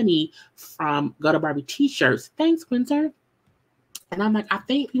made money from Gutter Barbie t-shirts. Thanks, Winter. And I'm like, I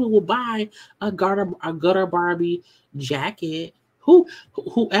think people will buy a Gutter Barbie jacket.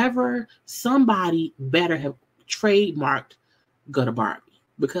 Whoever, somebody better have trademarked Gutter Barbie.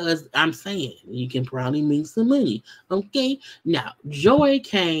 Because I'm saying you can probably make some money. Okay. Now, Joy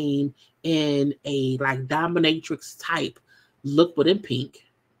came in a like dominatrix type look, but in pink,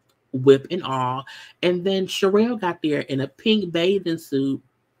 whip and all. And then Sherrell got there in a pink bathing suit,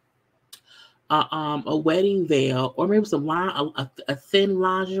 a wedding veil, or maybe a thin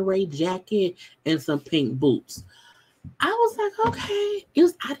lingerie jacket and some pink boots. I was like, okay.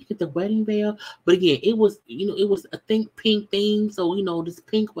 I didn't get the wedding veil, but again, it was a pink theme, so this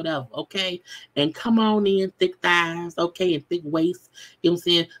pink whatever, okay. And come on in, thick thighs, okay, and thick waist. You know what I'm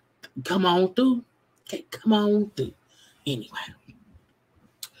saying? Come on through, okay, come on through. Anyway,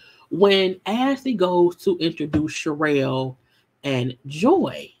 when Ashley goes to introduce Sherrell and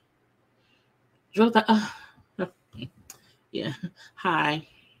Joy's like, yeah, hi.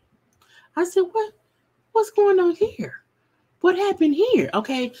 I said, what's going on here? What happened here?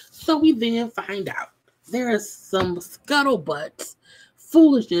 Okay, so we then find out there is some scuttlebutt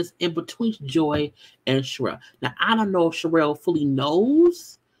foolishness in between Joy and Sherrell. Now, I don't know if Sherrell fully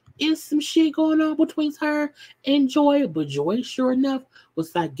knows is some shit going on between her and Joy, but Joy, sure enough,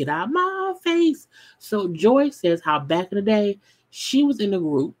 was like, get out my face. So Joy says how back in the day, she was in a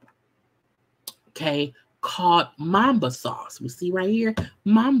group, okay, called Mamba Sauce. We see right here,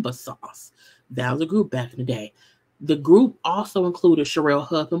 Mamba Sauce. That was a group back in the day. The group also included Sherrell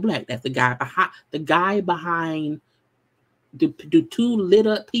Husband Black. That's the guy behind the two lit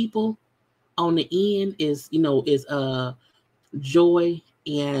up people on the end is Joy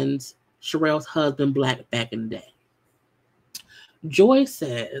and Sherrell's husband Black back in the day. Joy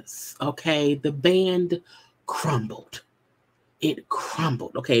says, okay, the band crumbled. It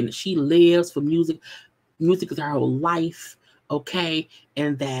crumbled. Okay, and she lives for music. Music is her whole life. Okay,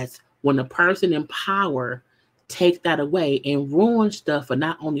 and that's when a person in power takes that away and ruins stuff for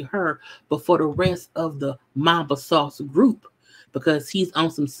not only her, but for the rest of the Mamba Sauce group, because he's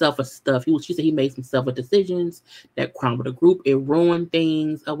on some selfish stuff. She said he made some selfish decisions that crumbled the group. It ruined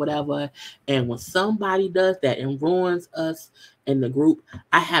things or whatever. And when somebody does that and ruins us in the group,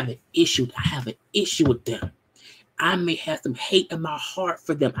 I have an issue. With them. I may have some hate in my heart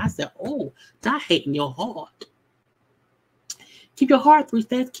for them. I said, oh, not hate in your heart. Keep your heart, 3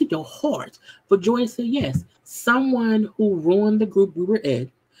 steps. Keep your heart. But Joy said, yes, someone who ruined the group we were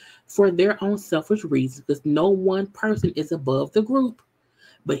in for their own selfish reasons, because no one person is above the group.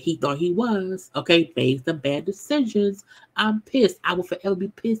 But he thought he was. Okay, made some bad decisions. I'm pissed. I will forever be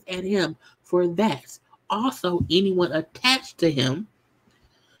pissed at him for that. also anyone attached to him.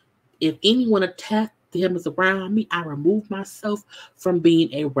 If anyone attached to him is around me, I remove myself from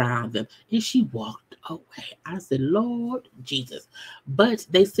being around them. And she walked away. I said, Lord Jesus. But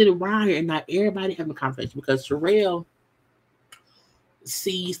they sit around here and not everybody having a conversation because Sherrell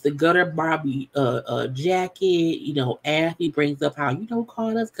sees the Gutter Barbie jacket. You know, Ashley brings up how,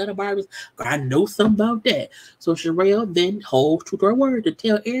 call us Gutter Barbies. I know something about that. So Sherrell then holds true to her word to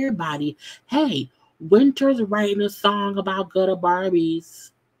tell everybody, hey, Winter's writing a song about Gutter Barbies.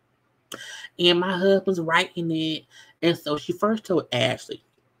 And my husband's writing it. And so she first told Ashley.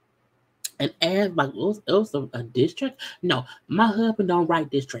 And Ash, like, it was a diss track. No, my husband don't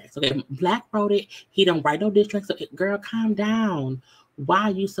write diss tracks. Okay, Black wrote it. He don't write no diss tracks. So, girl, calm down. Why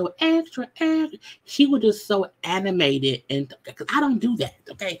are you so extra? She was just so animated, and because I don't do that.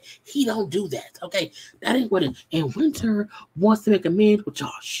 Okay, he don't do that. Okay, that ain't what it. And Winter wants to make amends with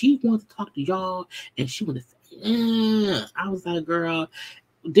y'all. She wants to talk to y'all, and she wants to say, I was like, girl,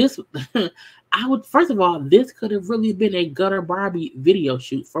 this. First of all, this could have really been a Gutter Barbie video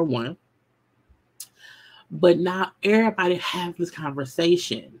shoot for one. But now everybody has this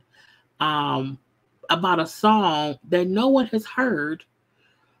conversation about a song that no one has heard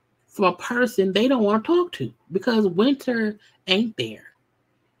from a person they don't want to talk to because Winter ain't there.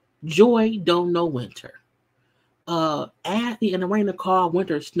 Joy don't know Winter. Ashley and Erana call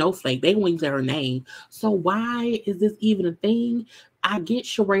Winter Snowflake. They won't use her name. So why is this even a thing? I get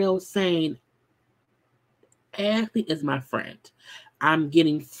Sherrell saying, Ashley is my friend. I'm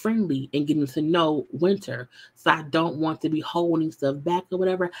getting friendly and getting to know Winter, so I don't want to be holding stuff back or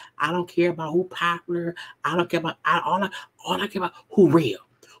whatever. I don't care about who popular. I don't care about all I care about who real,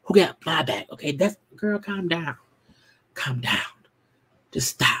 who got my back. Okay, that's girl. Calm down, just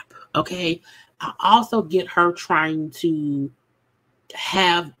stop. Okay. I also get her trying to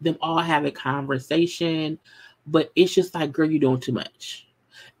have them all have a conversation, but it's just like, girl, you're doing too much.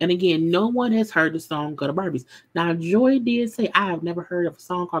 And again, no one has heard the song Gutter Barbies. Now, Joy did say, I have never heard of a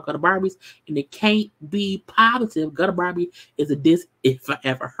song called Gutter Barbies, and it can't be positive. Gutter Barbie is a diss if I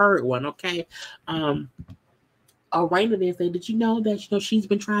ever heard one, okay? Erana then said, did you know that, she's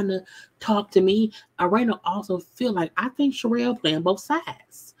been trying to talk to me? Erana also feel like, I think Sherrell playing both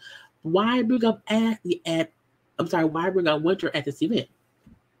sides. Why bring up why bring up Winter at this event?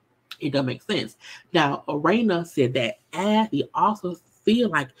 It doesn't make sense. Now, Erana said that Ashley also feel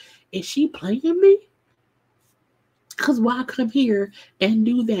like, is she playing me? Because why come here and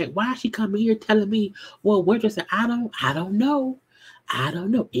do that? Why is she coming here telling me, well, Winter said, I don't know. I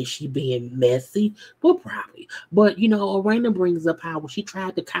don't know. Is she being messy? Well, probably. But, Erana brings up how when she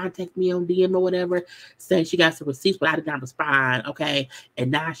tried to contact me on DM or whatever, saying she got some receipts, but I did not respond, okay?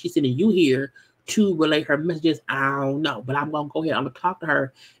 And now she's sending you here to relay her messages. I don't know. But I'm going to go ahead. I'm going to talk to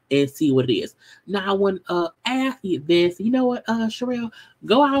her and see what it is. Now, when Ashley then said, you know what, Sherrell,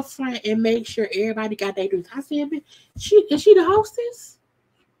 go out front and make sure everybody got their drinks. I said, is she the hostess?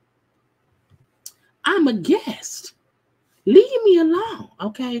 I'm a guest. Leave me alone,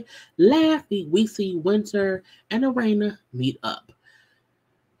 okay? Lastly, we see Winter and Erana meet up.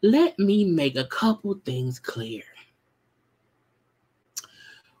 Let me make a couple things clear.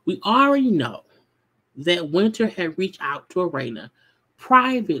 We already know that Winter had reached out to Erana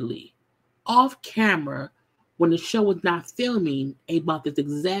privately, off camera, when the show was not filming, about this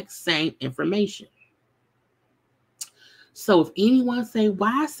exact same information. So if anyone say,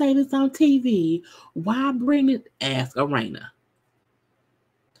 why say this on TV? Why bring it? Ask Erana.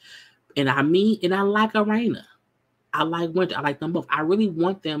 And I like Erana. I like Winter. I like them both. I really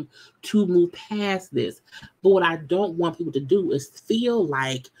want them to move past this. But what I don't want people to do is feel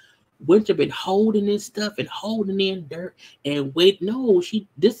like Winter been holding this stuff and holding in dirt and wait. No,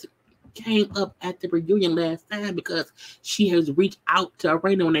 this came up at the reunion last time because she has reached out to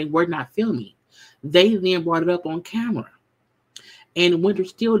Erana when they were not filming. They then brought it up on camera. And Winter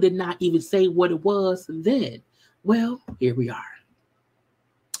still did not even say what it was then. Well, here we are.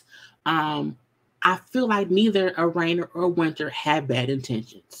 I feel like neither Erana or Winter have bad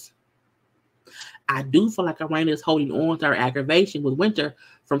intentions. I do feel like Erana is holding on to her aggravation with Winter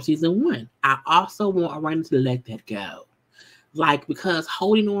from season 1. I also want Erana to let that go. Like, because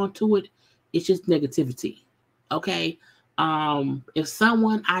holding on to it, it's just negativity. Okay? If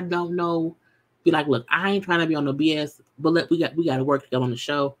someone I don't know be like, look, I ain't trying to be on no BS, but we got to work together on the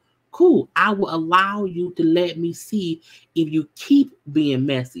show. Cool. I will allow you to let me see if you keep being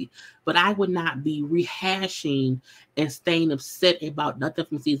messy, but I would not be rehashing and staying upset about nothing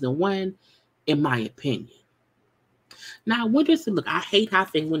from season 1, in my opinion. Now, Winter said, look, I hate how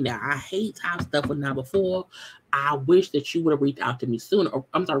things went down. I hate how stuff went down before. I wish that you would have reached out to me sooner,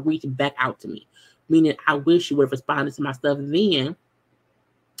 or reaching back out to me. meaning I wish you would have responded to my stuff then,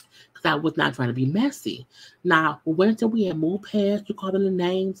 because I was not trying to be messy. Now, Winter, we had moved past you calling the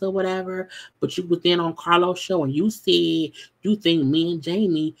names or whatever, but you was then on Carlos' show and you said you think me and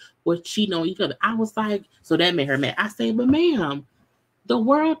Jamie were cheating on each other. I was like, so that made her mad. I said, but ma'am, the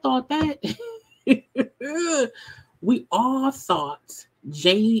world thought that. We all thought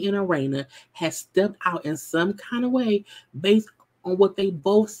Jaylee and Erana had stepped out in some kind of way based on what they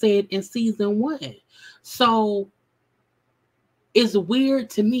both said in season 1. So it's weird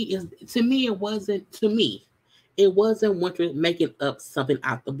to me. It wasn't Winter making up something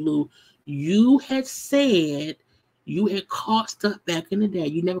out the blue. You had said you had caught stuff back in the day.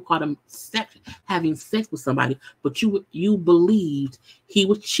 You never caught him having sex with somebody, but you believed he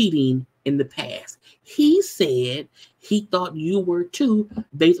was cheating in the past. He said he thought you were too,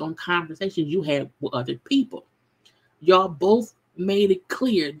 based on conversations you had with other people. Y'all both made it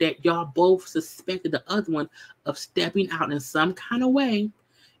clear that y'all both suspected the other one of stepping out in some kind of way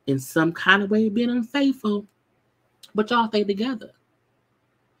being unfaithful, but y'all stayed together.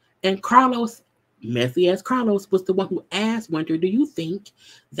 And Carlos, messy as Carlos, was the one who asked Winter, do you think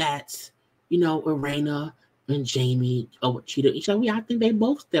that, Erana and Jamie cheated each other? I think they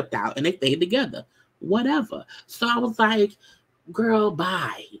both stepped out and they stayed together. Whatever. So I was like, girl,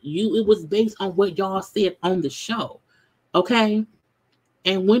 bye. It was based on what y'all said on the show. Okay?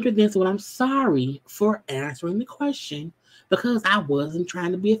 And Winter then said, well, I'm sorry for answering the question because I wasn't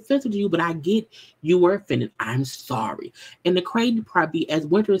trying to be offensive to you, but I get you were offended. I'm sorry. And the crazy part be, as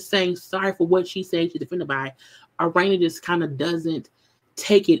Winter is saying sorry for what she said she's offended by, Erana just kind of doesn't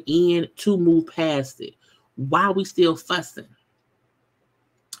take it in to move past it. Why are we still fussing?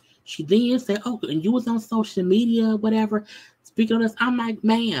 She then said, oh, and you was on social media, whatever. Speaking of this, I'm like,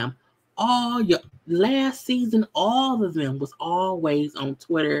 ma'am, all your last season, all of them was always on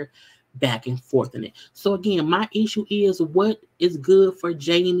Twitter, back and forth in it. So again, my issue is what is good for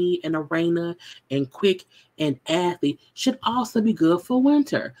Jamie and Erana and Quick and Athlete should also be good for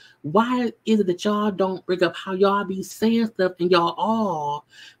Winter. Why is it that y'all don't bring up how y'all be saying stuff and y'all all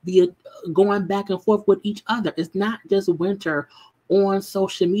be going back and forth with each other? It's not just Winter on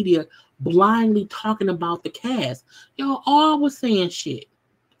social media blindly talking about the cast. Y'all all was saying shit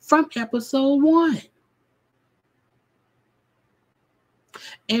from episode 1.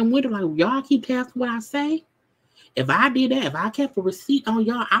 And Winter like, y'all keep asking what I say. If I did that, if I kept a receipt on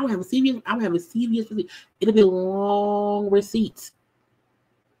y'all, I would have a CVS receipt. It'll be long receipts.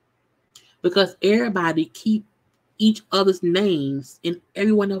 Because everybody keep each other's names in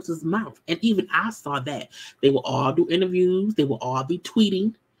everyone else's mouth. And even I saw that. They will all do interviews. They will all be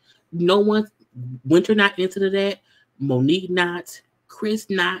tweeting. Winter not into that. Monique not. Chris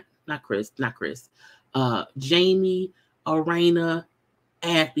not. Not Chris. Jamie, Erana,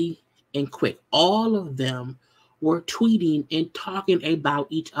 Abby, and Quick. All of them were tweeting and talking about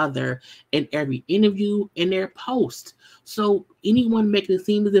each other in every interview and their post. So anyone making it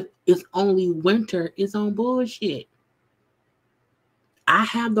seem as if it's only Winter is on bullshit. I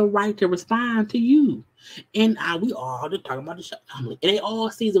have the right to respond to you. And we all just talking about the show. And they all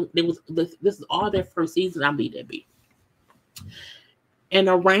season, this is all their first season. I believe that be. And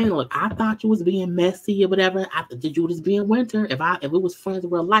Erana, look, I thought you was being messy or whatever. I thought you was being Winter. If it was friends in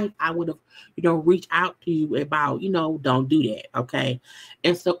real life, I would have, reached out to you about, don't do that, okay?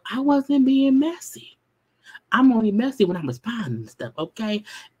 And so I wasn't being messy. I'm only messy when I'm responding to stuff, okay?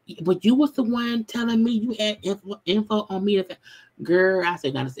 But you was the one telling me you had info on me. Girl, I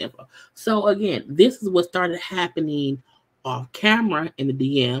said not this info. So again, this is what started happening off camera in the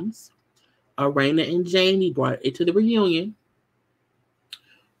DMs. Erana and Jamie brought it to the reunion.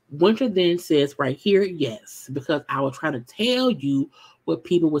 Winter then says right here, yes, because I was trying to tell you what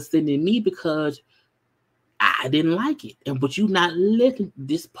people were sending me because I didn't like it. But you not listening.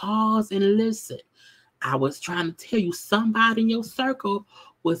 Just pause and listen. I was trying to tell you somebody in your circle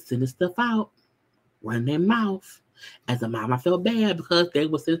was sending stuff out, running their mouth. As a mom, I felt bad because they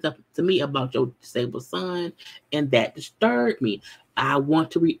were sending stuff to me about your disabled son, and that disturbed me. I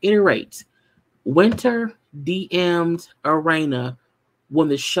want to reiterate, Winter DM'd Erana when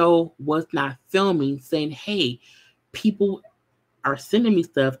the show was not filming, saying, hey, people are sending me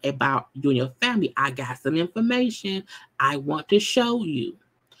stuff about you and your family. I got some information I want to show you.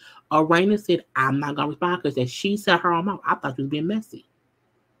 Erana said, I'm not going to respond because she said her own mouth. I thought she was being messy.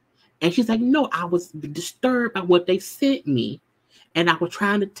 And she's like, no, I was disturbed by what they sent me. And I was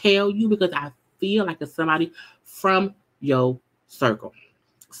trying to tell you because I feel like it's somebody from your circle.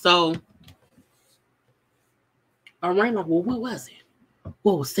 So, Erana, like, well, what was it?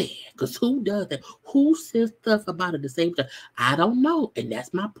 what was said. Because who does that? Who says stuff about it the same time? I don't know. And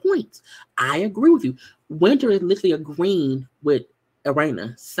that's my point. I agree with you. Winter is literally agreeing with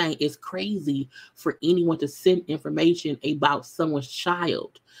Erana, saying it's crazy for anyone to send information about someone's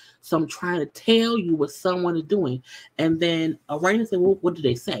child. So I'm trying to tell you what someone is doing. And then Erana said, well, what did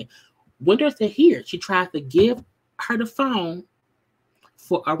they say? Winter said here, she tried to give her the phone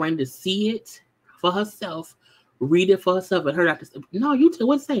for Erana to see it for herself, read it for herself, and her not to say, no, you tell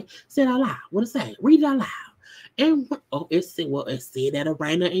what it say. Say it out loud. What it say? Read it out loud. And it said that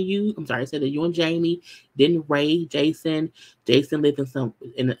Erana and you, I'm sorry, it said that you and Jamie didn't raise Jason. Jason lived in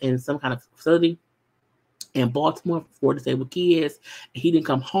some kind of facility in Baltimore for disabled kids. And he didn't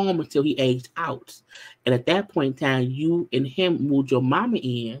come home until he aged out. And at that point in time, you and him moved your mama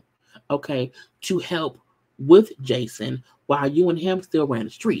in, okay, to help with Jason while you and him still ran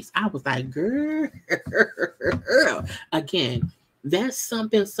the streets. I was like, girl, again, that's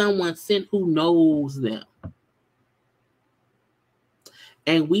something someone sent who knows them.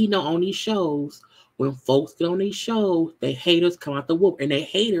 And we know on these shows, when folks get on these shows, they haters come out the whoop, and they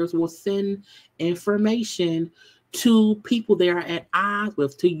haters will send information to people they are at odds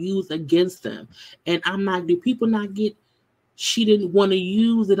with to use against them. And I'm like, do people not get? She didn't want to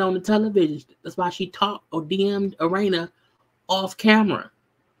use it on the television. That's why she talked or DM'd Erana off camera.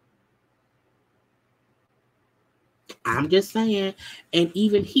 I'm just saying. And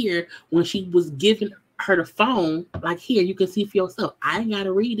even here, when she was giving her the phone, like here, you can see for yourself. I ain't got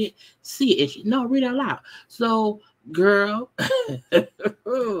to read it, see it. And she, no, read it out loud. So, girl, you know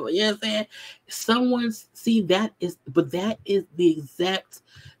what I'm saying? Someone see that is, but that is the exact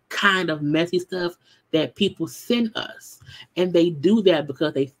kind of messy stuff that people send us. And they do that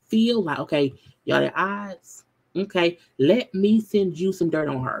because they feel like, okay, y'all the odds. Okay, let me send you some dirt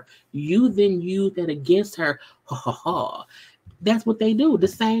on her. You then use that against her. Ha ha ha. That's what they do. The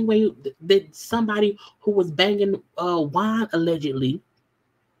same way that somebody who was banging Juan allegedly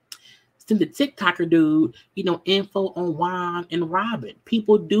sent the TikToker dude, info on Juan and Robin.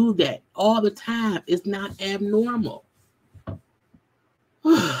 People do that all the time. It's not abnormal.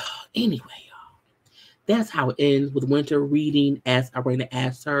 Anyway, y'all, that's how it ends with Winter reading as Erana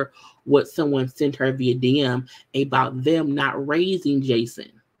asked her what someone sent her via DM about them not raising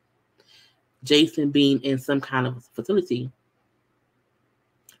Jason. Jason being in some kind of facility.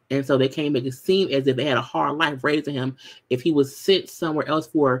 And so they can't make it seem as if they had a hard life raising him if he was sent somewhere else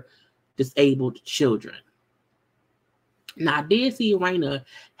for disabled children. Now, I did see Erana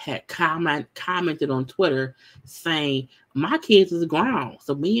had commented on Twitter saying, my kids is grown,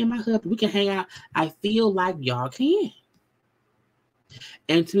 so me and my husband, we can hang out. I feel like y'all can.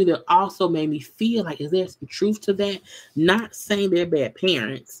 And to me, that also made me feel like, is there some truth to that? Not saying they're bad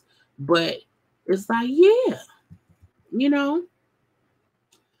parents, but it's like, yeah,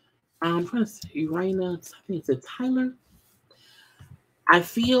 I'm trying to say Erana, I think it's Tyler. I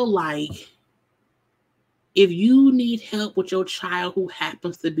feel like if you need help with your child who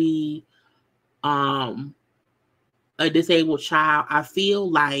happens to be a disabled child, I feel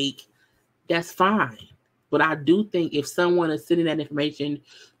like that's fine. But I do think if someone is sending that information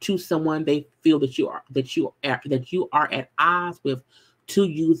to someone they feel that you are at odds with to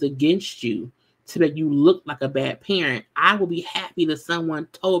use against you, to make you look like a bad parent, I will be happy that someone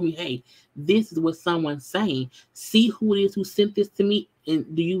told me, hey, this is what someone's saying. See who it is who sent this to me,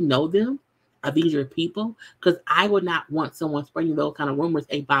 and do you know them? Are these your people? Because I would not want someone spreading those kind of rumors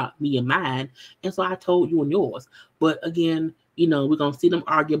about me and mine. And so I told you and yours. But again, we're going to see them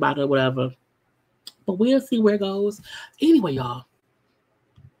argue about it or whatever. But we'll see where it goes. Anyway, y'all,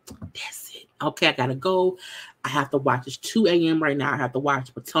 that's it. Okay, I got to go. I have to watch. It's 2 a.m. right now. I have to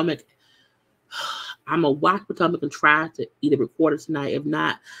watch Potomac. I'm going to watch Potomac and try to either record it tonight. If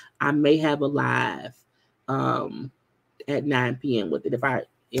not, I may have a live at 9 p.m. with it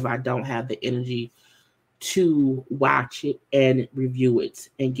if I don't have the energy to watch it and review it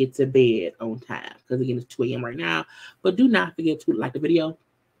and get to bed on time. Because again, it's 2 a.m. right now. But do not forget to like the video,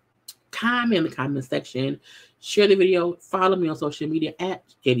 comment in the comment section, share the video, follow me on social media at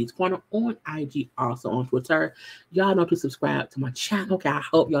JayLeesCorner on IG, also on Twitter. Y'all know to subscribe to my channel. Okay, I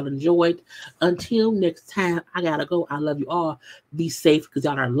hope y'all enjoyed. Until next time, I gotta go. I love you all. Be safe because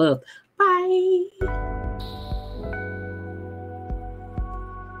y'all are loved. Bye.